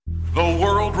the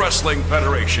World Wrestling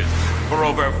Federation, for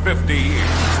over 50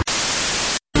 years.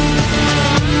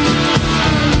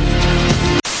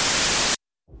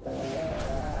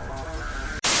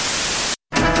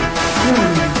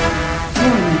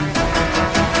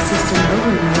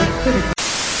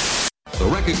 The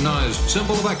recognized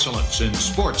symbol of excellence in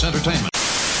sports entertainment.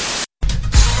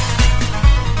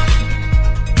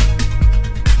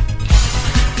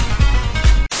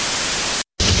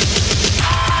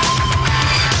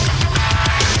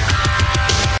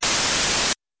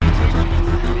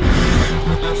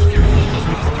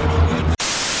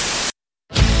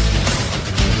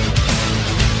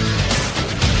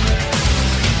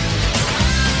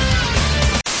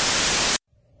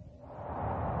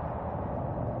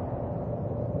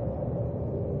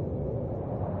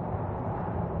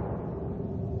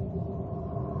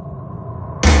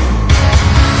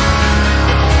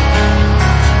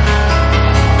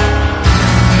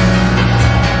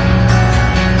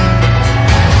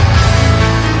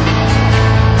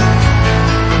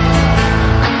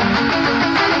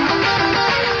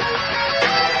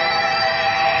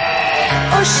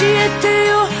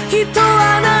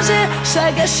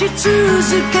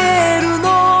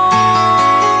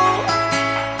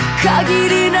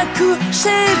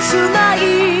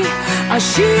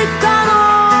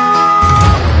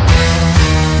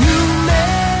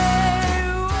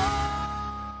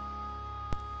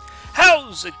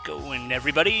 How's it going,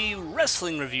 everybody?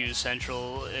 Wrestling Review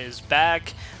Central is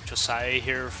back. Josiah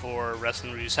here for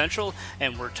Wrestling Review Central,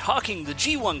 and we're talking the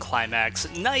G1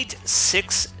 Climax, Night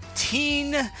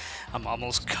 16. I'm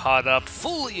almost caught up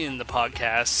fully in the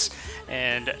podcasts,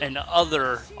 and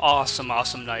another awesome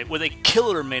night with a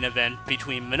killer main event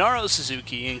between Minoru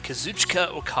Suzuki and Kazuchika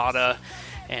Okada,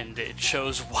 and it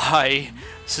shows why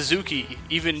Suzuki,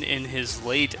 even in his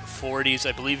late 40s,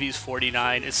 I believe he's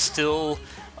 49, is still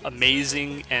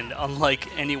amazing and unlike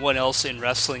anyone else in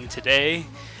wrestling today.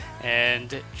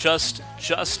 And just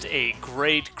a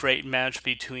great match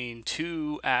between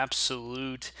two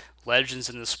absolute legends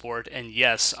in the sport. And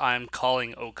yes, I'm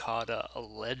calling Okada a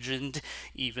legend,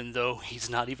 even though he's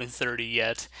not even 30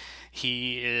 yet.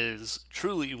 He is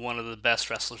truly one of the best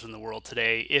wrestlers in the world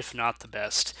today, if not the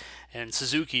best. And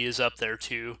Suzuki is up there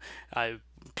too.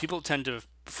 People tend to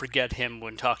forget him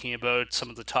when talking about some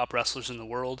of the top wrestlers in the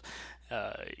world.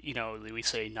 We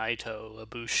say Naito,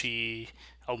 Ibushi,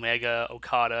 Omega,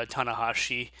 Okada,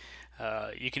 Tanahashi.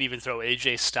 You can even throw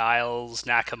AJ Styles,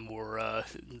 Nakamura,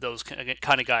 those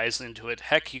kind of guys into it.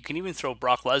 Heck, you can even throw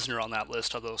Brock Lesnar on that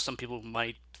list, although some people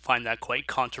might find that quite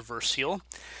controversial.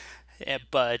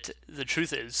 But the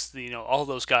truth is, all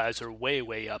those guys are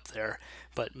way up there.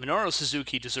 But Minoru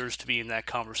Suzuki deserves to be in that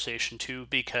conversation too,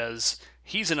 because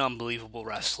he's an unbelievable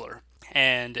wrestler.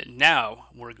 And now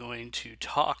we're going to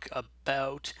talk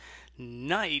about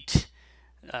Night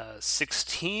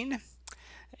 16,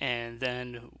 and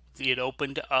then it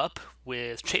opened up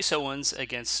with Chase Owens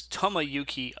against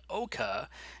Tomoyuki Oka.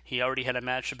 He already had a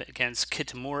match against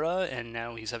Kitamura, and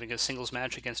now he's having a singles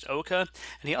match against Oka.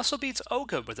 And he also beats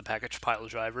Oka with a package pile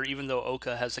driver, even though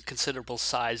Oka has a considerable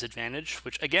size advantage,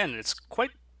 which, again, it's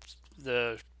quite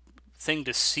the thing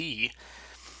to see.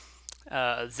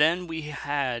 Then we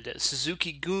had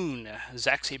Suzuki-gun,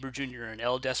 Zack Sabre Jr., and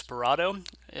El Desperado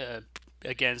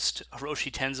against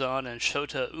Hiroshi Tenzan and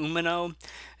Shota Umino,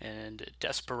 and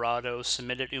Desperado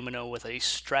submitted Umino with a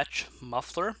stretch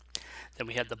muffler. Then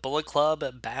we had the Bullet Club,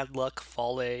 Bad Luck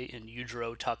Fale, and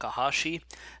Yujiro Takahashi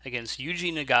against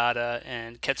Yuji Nagata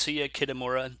and Katsuya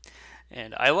Kitamura.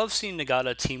 And I love seeing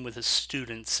Nagata team with his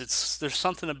students. There's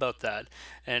something about that.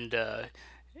 And,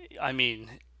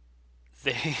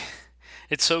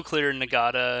 it's so clear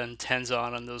Nagata and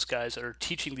Tenzan and those guys are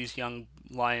teaching these young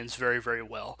lions very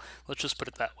well. Let's just put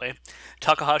it that way.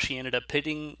 Takahashi ended up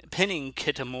pinning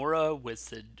Kitamura with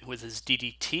his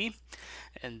DDT.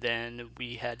 And then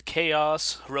we had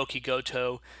Chaos, Hiroki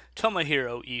Goto,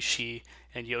 Tomohiro Ishii,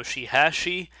 and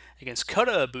Yoshihashi against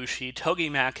Kota Ibushi, Togi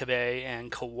Makabe, and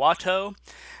Kawato.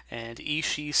 And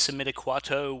Ishii submitted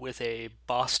Kawato with a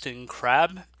Boston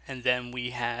Crab. And then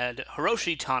we had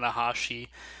Hiroshi Tanahashi,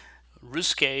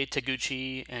 Ryusuke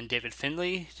Taguchi, and David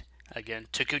Finlay, again,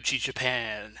 Taguchi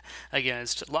Japan,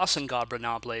 against Los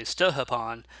Ingobernables de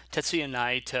Japón, Tetsuya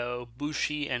Naito,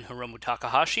 Bushi, and Hiromu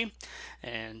Takahashi.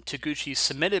 And Taguchi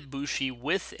submitted Bushi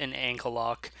with an ankle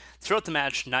lock. Throughout the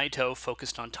match, Naito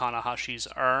focused on Tanahashi's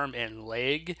arm and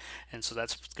leg, and so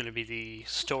that's going to be the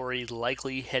story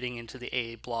likely heading into the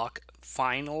A Block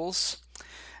finals.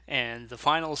 and the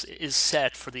finals is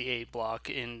set for the A block,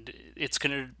 and it's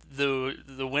the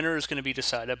winner is gonna be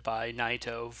decided by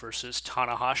Naito versus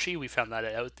Tanahashi. We found that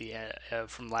out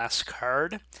from last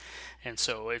card, and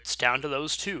so it's down to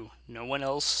those two. No one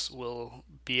else will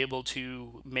be able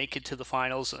to make it to the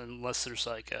finals unless there's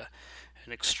like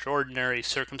an extraordinary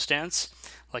circumstance,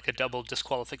 like a double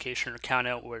disqualification or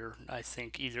countout, where I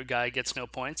think either guy gets no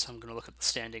points. I'm gonna look at the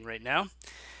standing right now.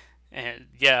 And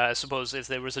yeah, I suppose if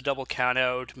there was a double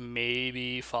countout,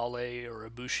 maybe Fale or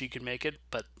Ibushi could make it,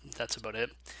 but that's about it.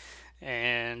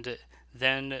 And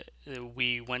then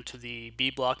we went to the B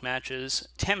block matches.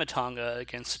 Tama Tonga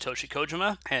against Satoshi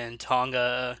Kojima, and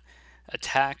Tonga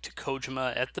attacked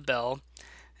Kojima at the bell,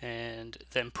 and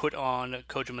then put on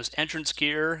Kojima's entrance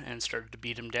gear and started to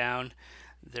beat him down.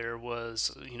 There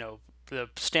was, the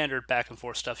standard back and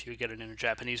forth stuff you would get in a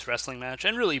Japanese wrestling match,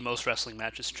 and really most wrestling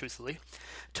matches, truthfully.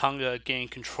 Tonga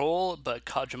gained control, but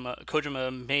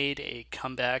Kojima made a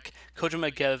comeback.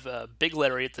 Kojima gave a big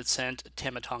lariat that sent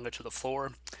Tama Tonga to the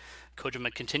floor.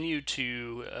 Kojima continued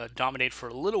to dominate for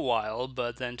a little while,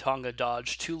 but then Tonga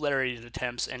dodged 2 lariat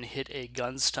attempts and hit a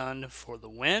gun stun for the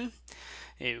win.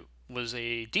 It was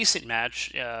a decent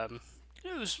match. It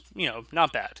was,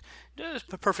 not bad. It was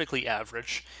perfectly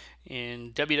average.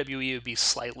 In WWE, it would be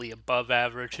slightly above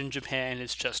average. In Japan,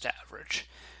 it's just average.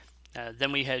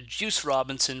 Then we had Juice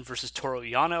Robinson versus Toru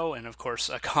Yano, and of course,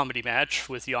 a comedy match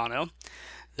with Yano.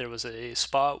 There was a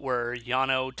spot where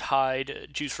Yano tied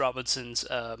Juice Robinson's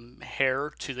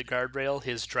hair to the guardrail,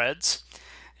 his dreads,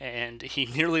 and he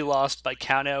nearly lost by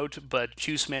countout, but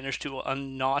Juice managed to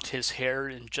unknot his hair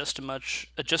in just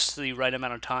the right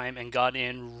amount of time and got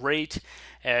in right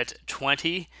at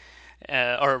 20.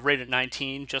 Or right at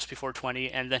 19, just before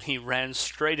 20, and then he ran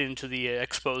straight into the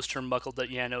exposed turnbuckle that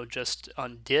Yano just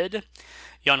undid.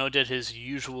 Yano did his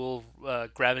usual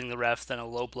grabbing the ref, then a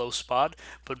low blow spot,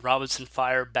 but Robinson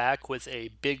fired back with a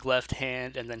big left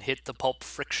hand and then hit the Pulp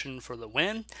Friction for the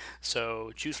win.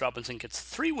 So Juice Robinson gets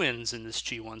 3 wins in this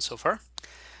G1 so far.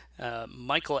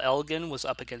 Michael Elgin was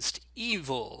up against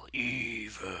Evil,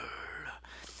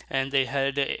 and they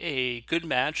had a good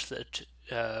match that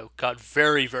got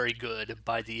very, very good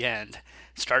by the end.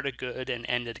 Started good and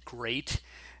ended great,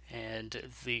 and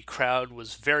the crowd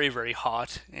was very, very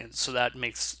hot, and so that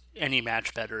makes any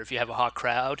match better. If you have a hot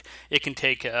crowd, it can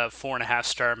take a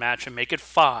 4.5-star match and make it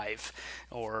 5,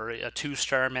 or a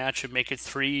 2-star match and make it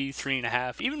 3,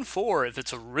 3.5, even 4 if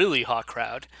it's a really hot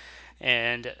crowd.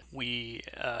 And we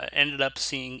ended up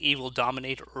seeing Evil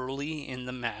dominate early in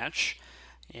the match,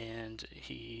 and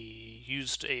he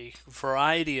used a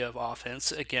variety of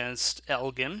offense against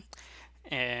Elgin,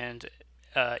 and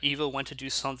Evil went to do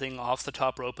something off the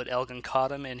top rope, but Elgin caught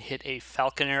him and hit a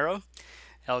Falcon Arrow.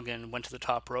 Elgin went to the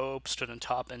top rope, stood on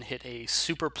top, and hit a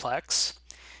superplex.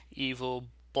 Evil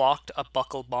blocked a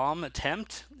buckle bomb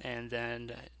attempt, and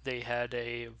then they had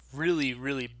a really,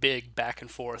 really big back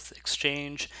and forth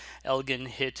exchange. Elgin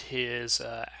hit his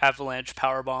avalanche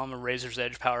powerbomb, a razor's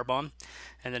edge powerbomb,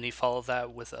 and then he followed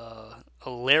that with a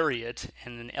lariat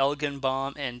and an Elgin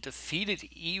bomb and defeated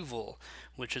Evil,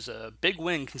 which is a big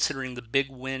win considering the big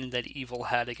win that Evil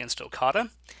had against Okada.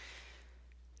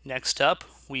 Next up,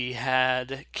 we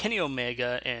had Kenny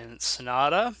Omega and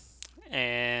Sonata,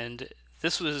 and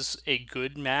this was a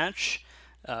good match,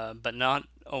 but not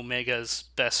Omega's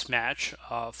best match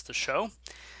off the show,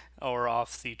 or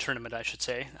off the tournament, I should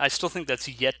say. I still think that's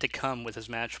yet to come with his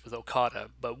match with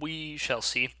Okada, but we shall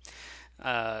see.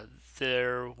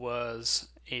 There was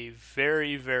a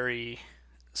very, very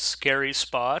scary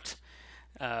spot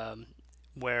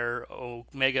where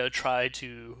Omega tried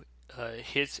to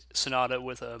hit Sonata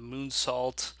with a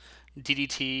moonsault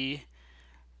DDT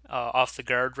off the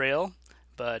guardrail,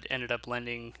 but ended up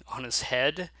landing on his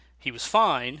head. He was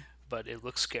fine, but it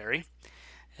looked scary.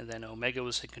 And then Omega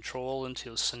was in control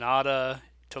until Sonata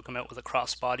took him out with a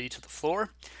crossbody to the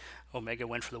floor. Omega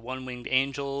went for the one-winged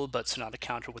angel, but Sonata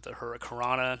countered with a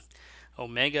Hurricanrana.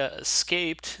 Omega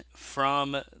escaped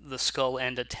from the skull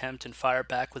end attempt and fired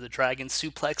back with a dragon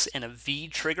suplex and a V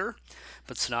trigger,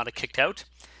 but Sonata kicked out.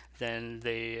 Then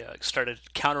they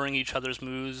started countering each other's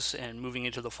moves and moving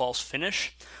into the false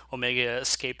finish. Omega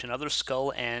escaped another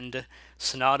skull, and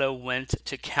Sonata went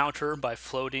to counter by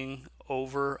floating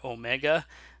over Omega,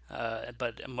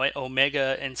 but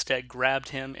Omega instead grabbed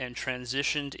him and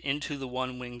transitioned into the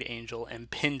one-winged angel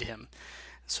and pinned him.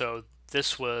 So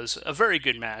this was a very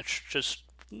good match, just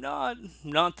not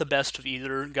the best of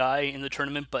either guy in the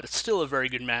tournament, but it's still a very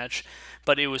good match.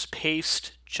 But it was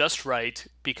paced just right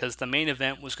because the main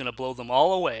event was going to blow them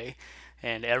all away,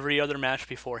 and every other match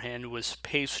beforehand was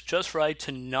paced just right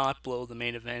to not blow the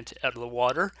main event out of the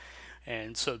water.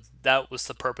 And so that was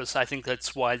the purpose. I think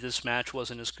that's why this match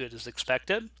wasn't as good as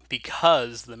expected,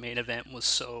 because the main event was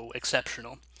so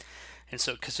exceptional. And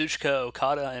so Kazuchika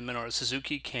Okada and Minoru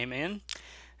Suzuki came in,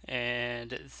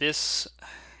 and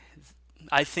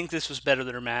I think this was better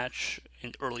than their match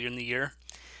earlier in the year,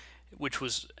 which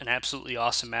was an absolutely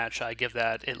awesome match. I give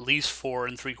that at least 4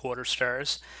 3/4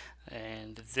 stars.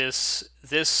 And this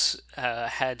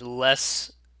had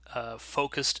less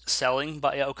focused selling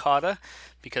by Okada,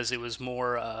 because it was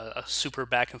more a super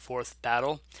back and forth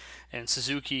battle, and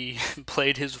Suzuki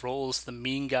played his role as the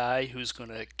mean guy who's going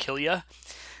to kill you.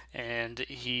 And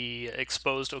he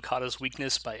exposed Okada's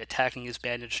weakness by attacking his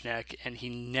bandaged neck, and he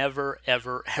never,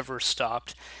 ever, ever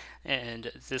stopped.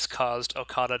 And this caused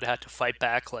Okada to have to fight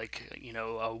back like,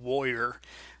 a warrior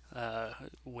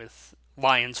with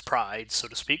lion's pride, so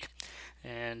to speak.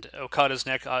 And Okada's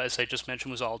neck, as I just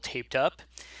mentioned, was all taped up.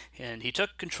 And he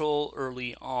took control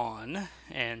early on,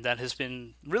 and that has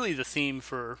been really the theme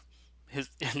for his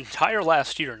entire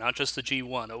last year, not just the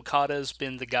G1. Okada's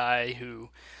been the guy who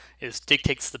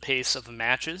dictates the pace of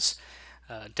matches.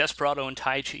 Desperado and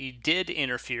Taichi did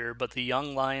interfere, but the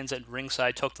Young Lions at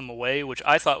ringside took them away, which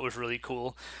I thought was really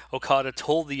cool. Okada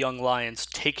told the Young Lions,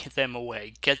 take them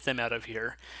away, get them out of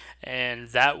here. And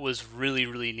that was really,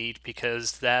 really neat,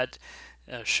 because that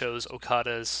shows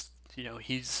Okada's,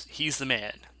 he's the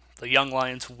man. The Young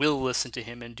Lions will listen to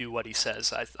him and do what he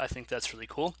says. I think that's really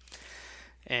cool.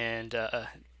 And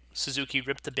Suzuki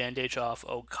ripped the bandage off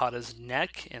Okada's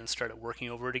neck and started working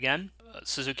over it again.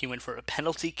 Suzuki went for a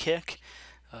penalty kick.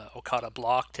 Okada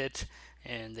blocked it,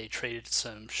 and they traded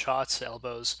some shots,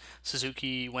 elbows.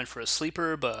 Suzuki went for a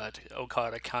sleeper, but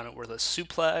Okada countered with a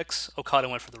suplex. Okada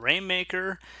went for the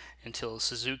Rainmaker until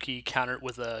Suzuki countered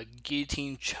with a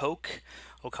guillotine choke.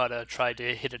 Okada tried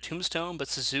to hit a tombstone, but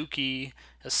Suzuki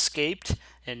escaped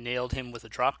and nailed him with a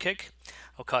dropkick.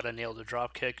 Okada nailed a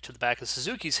dropkick to the back of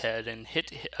Suzuki's head and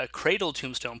hit a cradle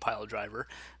tombstone pile driver.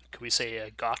 Could we say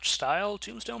a Gotch-style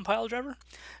tombstone pile driver?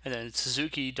 And then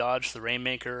Suzuki dodged the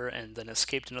Rainmaker and then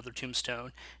escaped another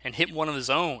tombstone and hit one of his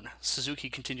own. Suzuki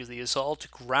continued the assault,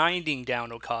 grinding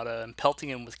down Okada and pelting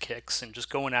him with kicks and just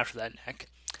going after that neck.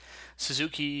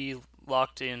 Suzuki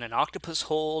locked in an octopus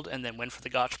hold and then went for the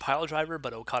Gotch pile driver,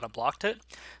 but Okada blocked it.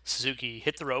 Suzuki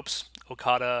hit the ropes.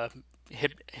 Okada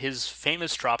hit his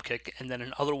famous dropkick and then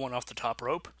another one off the top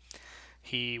rope.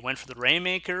 He went for the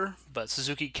Rainmaker, but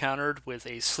Suzuki countered with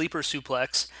a sleeper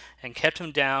suplex and kept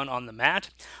him down on the mat.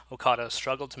 Okada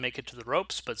struggled to make it to the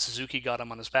ropes, but Suzuki got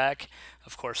him on his back.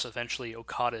 Of course, eventually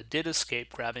Okada did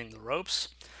escape grabbing the ropes.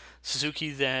 Suzuki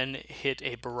then hit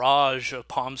a barrage of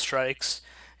palm strikes,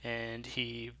 and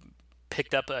he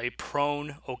picked up a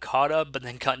prone Okada, but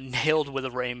then got nailed with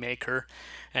a Rainmaker,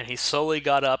 and he slowly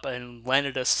got up and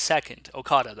landed a second,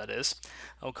 Okada that is.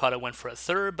 Okada went for a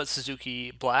third, but Suzuki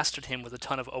blasted him with a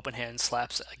ton of open hand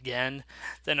slaps again.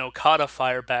 Then Okada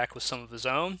fired back with some of his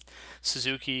own.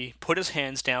 Suzuki put his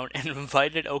hands down and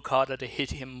invited Okada to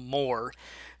hit him more,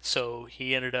 so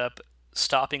he ended up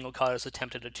stopping Okada's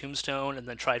attempt at a tombstone and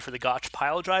then tried for the Gotch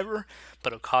pile driver,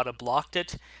 but Okada blocked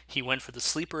it. He went for the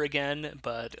sleeper again,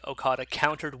 but Okada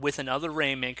countered with another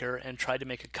Rainmaker and tried to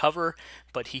make a cover,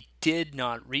 but he did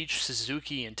not reach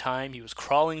Suzuki in time. He was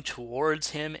crawling towards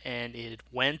him, and it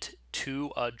went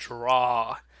to a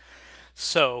draw.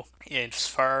 So, as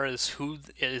far as who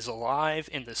is alive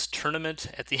in this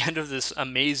tournament, at the end of this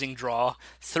amazing draw,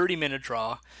 30-minute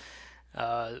draw,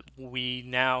 we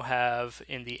now have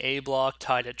in the A block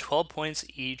tied at 12 points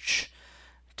each,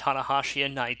 Tanahashi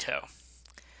and Naito.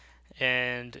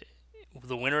 And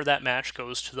the winner of that match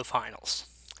goes to the finals.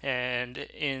 And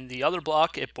in the other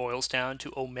block, it boils down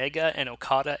to Omega and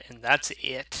Okada, and that's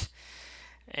it.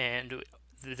 And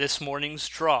this morning's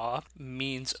draw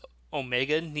means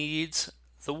Omega needs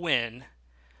the win,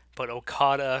 but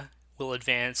Okada will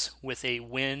advance with a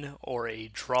win or a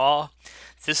draw.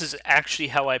 This is actually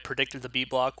how I predicted the B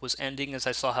block was ending, as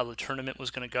I saw how the tournament was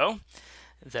going to go.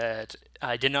 That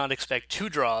I did not expect 2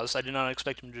 draws. I did not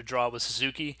expect him to draw with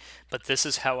Suzuki, but this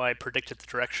is how I predicted the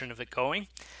direction of it going.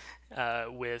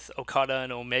 With Okada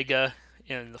and Omega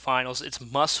in the finals, it's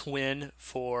must win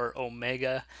for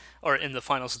Omega, or in the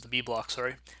finals of the B block,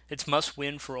 sorry. It's must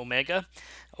win for Omega.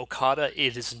 Okada,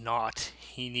 it is not.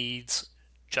 He needs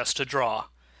just a draw.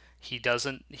 He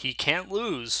can't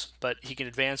lose, but he can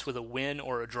advance with a win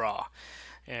or a draw.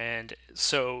 And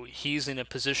so he's in a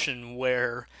position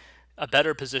where, a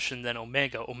better position than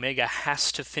Omega. Omega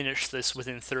has to finish this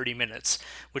within 30 minutes,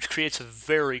 which creates a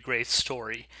very great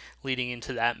story leading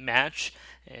into that match.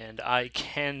 And I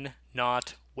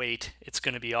cannot wait. It's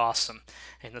going to be awesome.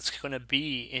 And it's going to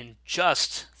be in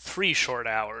just 3 short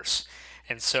hours.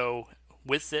 And so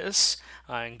with this,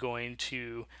 I'm going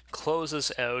to close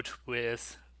us out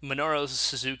with Minoru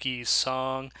Suzuki's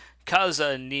song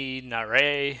Kaza ni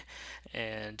Nare,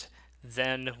 and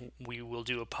then we will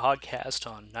do a podcast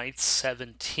on Night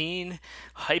 17,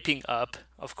 hyping up,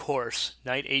 of course,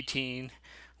 Night 18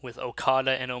 with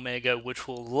Okada and Omega, which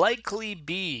will likely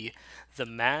be the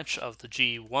match of the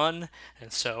G1.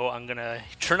 And so I'm going to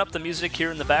turn up the music here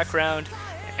in the background,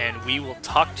 and we will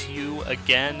talk to you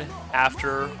again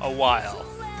after a while.